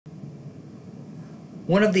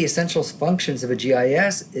one of the essential functions of a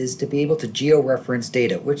GIS is to be able to georeference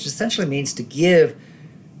data, which essentially means to give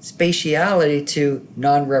spatiality to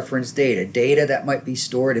non-reference data, data that might be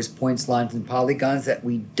stored as points, lines, and polygons that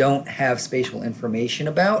we don't have spatial information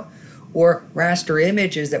about, or raster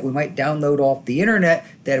images that we might download off the internet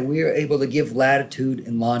that we are able to give latitude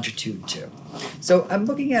and longitude to. So I'm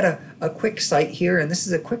looking at a quick site here, and this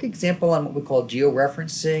is a quick example on what we call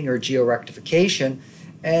georeferencing or georectification.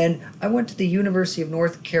 And I went to the University of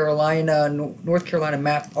North Carolina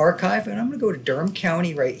Map Archive, and I'm going to go to Durham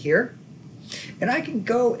County right here. And I can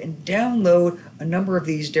go and download a number of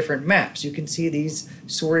these different maps. You can see these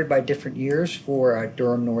sorted by different years for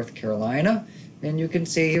Durham, North Carolina. And you can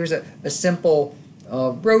see here's a simple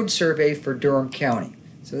road survey for Durham County.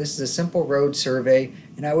 So this is a simple road survey,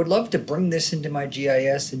 and I would love to bring this into my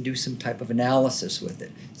GIS and do some type of analysis with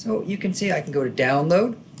it. So you can see I can go to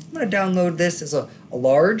download. I'm going to download this as a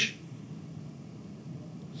large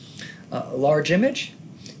image.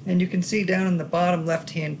 And you can see down in the bottom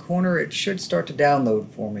left-hand corner, it should start to download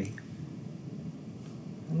for me.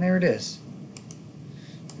 And there it is.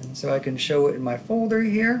 And so I can show it in my folder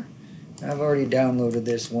here. I've already downloaded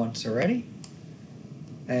this once already.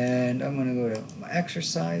 And I'm going to go to my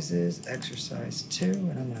exercises, exercise 2,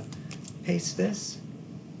 and I'm going to paste this.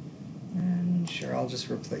 And sure, I'll just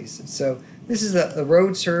replace it. So this is a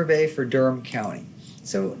road survey for Durham County.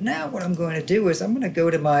 So now what I'm going to do is I'm going to go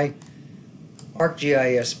to my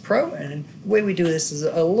ArcGIS Pro, and the way we do this is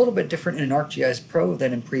a little bit different in ArcGIS Pro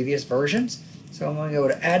than in previous versions. So I'm going to go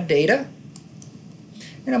to Add Data,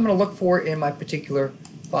 and I'm going to look for it in my particular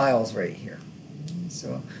files right here.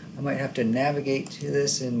 So I might have to navigate to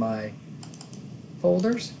this in my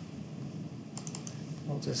folders.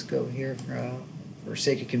 I'll just go here for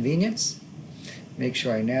sake of convenience. Make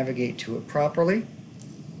sure I navigate to it properly.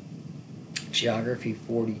 Geography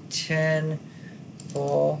 4010,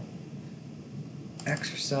 fall,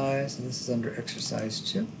 exercise, and this is under exercise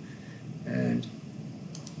 2. And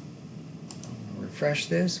I'll refresh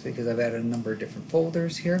this because I've added a number of different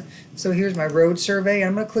folders here. So here's my road survey, and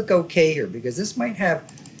I'm going to click OK here because this might have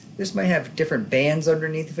different bands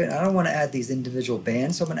underneath of it. I don't want to add these individual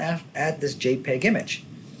bands, so I'm going to add this JPEG image.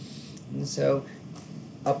 And so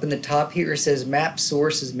up in the top here it says map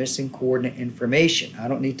source is missing coordinate information. I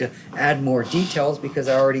don't need to add more details because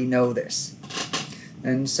I already know this.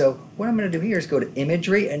 And so what I'm going to do here is go to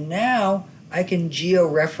imagery, and now I can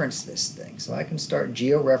georeference this thing. So I can start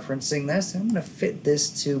georeferencing this, and I'm going to fit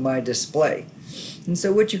this to my display. And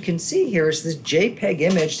so what you can see here is this JPEG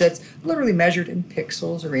image that's literally measured in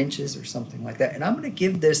pixels or inches or something like that. And I'm going to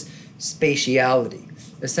give this spatiality,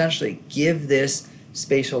 essentially give this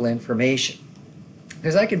spatial information.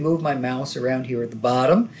 Because I can move my mouse around here at the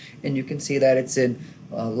bottom, and you can see that it's in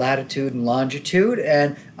latitude and longitude,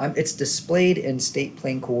 and it's displayed in state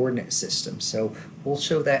plane coordinate systems. So we'll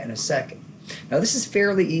show that in a second. Now this is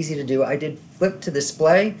fairly easy to do. I did flip to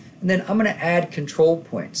display, and then I'm going to add control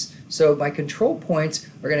points. So my control points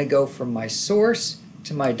are going to go from my source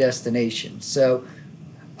to my destination. So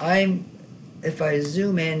if I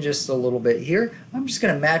zoom in just a little bit here, I'm just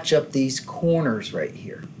going to match up these corners right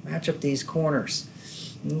here. Match up these corners.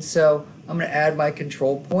 And so I'm going to add my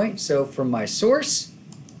control point. So from my source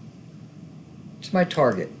to my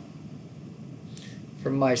target.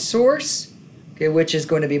 From my source, okay, which is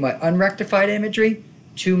going to be my unrectified imagery,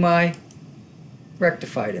 to my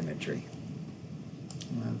rectified imagery.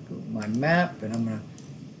 I'll go to my map, and I'm going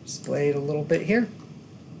to display it a little bit here.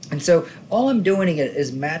 And so all I'm doing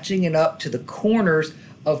is matching it up to the corners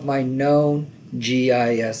of my known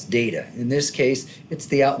GIS data. In this case, it's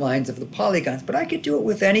the outlines of the polygons, but I could do it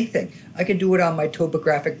with anything. I could do it on my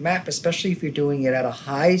topographic map, especially if you're doing it at a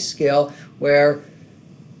high scale where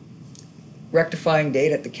rectifying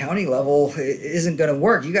data at the county level isn't going to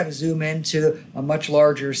work. You got to zoom into a much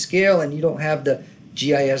larger scale, and you don't have the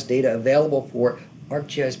GIS data available for it.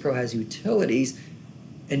 ArcGIS Pro has utilities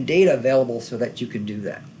and data available so that you can do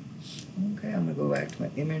that. Okay, I'm going to go back to my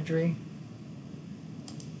imagery.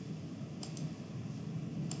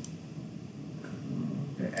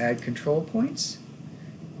 Add control points.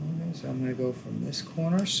 Okay, so I'm going to go from this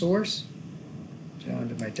corner, source, down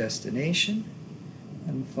to my destination.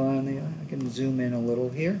 And finally, I can zoom in a little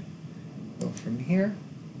here. Go from here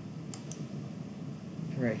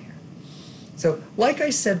to right here. So like I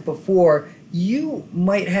said before, you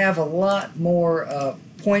might have a lot more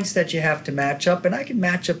points that you have to match up, and I can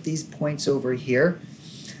match up these points over here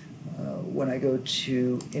when I go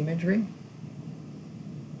to imagery.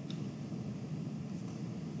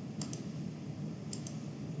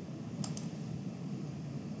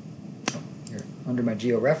 under my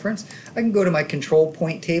georeference, I can go to my control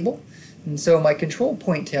point table. And so my control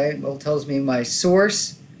point table tells me my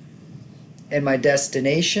source and my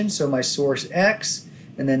destination. So my source X,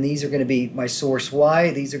 and then these are going to be my source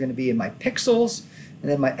Y. These are going to be in my pixels,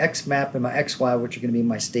 and then my X map and my XY, which are going to be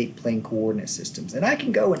my state plane coordinate systems. And I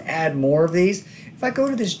can go and add more of these. If I go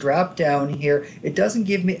to this drop down here, it doesn't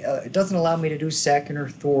give me, it doesn't allow me to do second or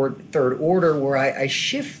third order where I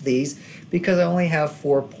shift these because I only have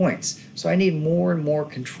 4 points. So I need more and more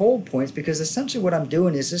control points because essentially what I'm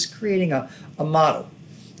doing is just creating a model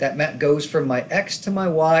that goes from my X to my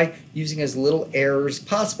Y using as little errors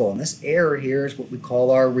possible. And this error here is what we call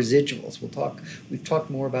our residuals. We've talked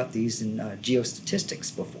more about these in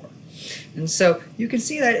geostatistics before. And so you can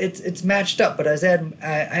see that it's matched up, but as I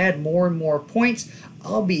add more and more points,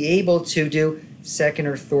 I'll be able to do second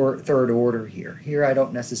or third order here. Here I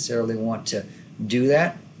don't necessarily want to do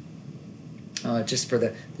that, just for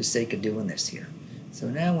the sake of doing this here. So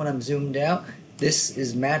now when I'm zoomed out, this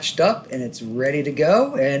is matched up and it's ready to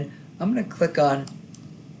go, and I'm going to click on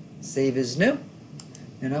Save as New,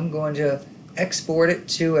 and I'm going to export it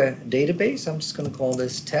to a database. I'm just going to call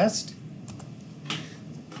this test.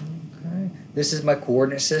 Okay. This is my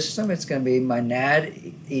coordinate system. It's going to be my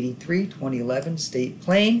NAD 83 2011 state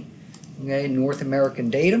plane, okay, North American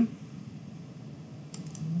datum.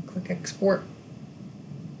 Click Export.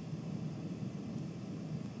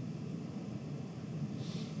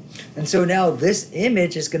 And so now this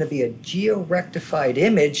image is going to be a geo-rectified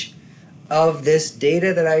image of this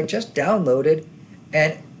data that I just downloaded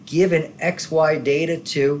and given XY data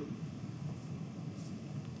to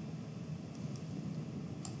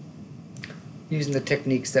using the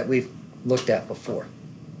techniques that we've looked at before.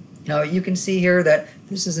 Now you can see here that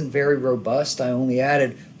this isn't very robust. I only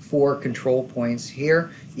added 4 control points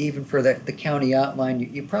here. Even for the county outline,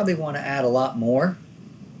 you probably want to add a lot more.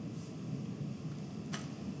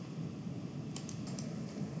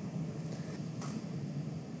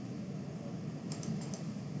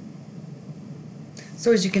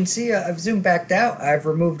 So as you can see, I've zoomed back out. I've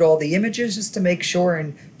removed all the images just to make sure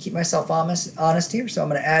and keep myself honest here. So I'm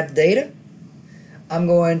going to add data. I'm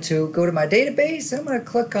going to go to my database. I'm going to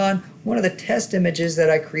click on one of the test images that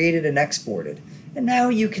I created and exported. And now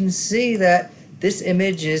you can see that this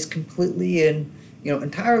image is completely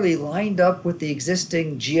entirely lined up with the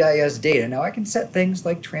existing GIS data. Now I can set things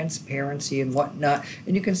like transparency and whatnot,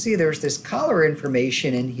 and you can see there's this color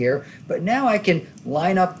information in here, but now I can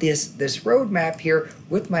line up this road map here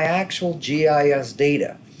with my actual GIS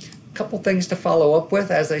data. A couple things to follow up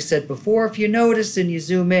with. As I said before, if you notice and you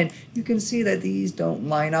zoom in, you can see that these don't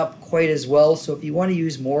line up quite as well. So if you want to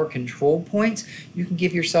use more control points, you can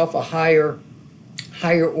give yourself a higher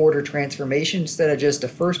order transformation instead of just a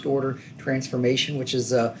first order transformation, which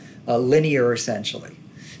is a linear essentially.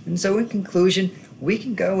 And so in conclusion, we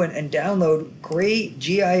can go and download great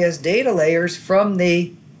GIS data layers from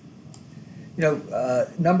the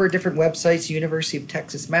number of different websites: University of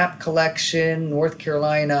Texas Map Collection, North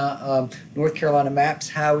Carolina Maps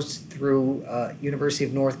House through University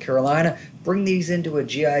of North Carolina. Bring these into a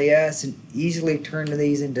GIS and easily turn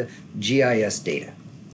these into GIS data.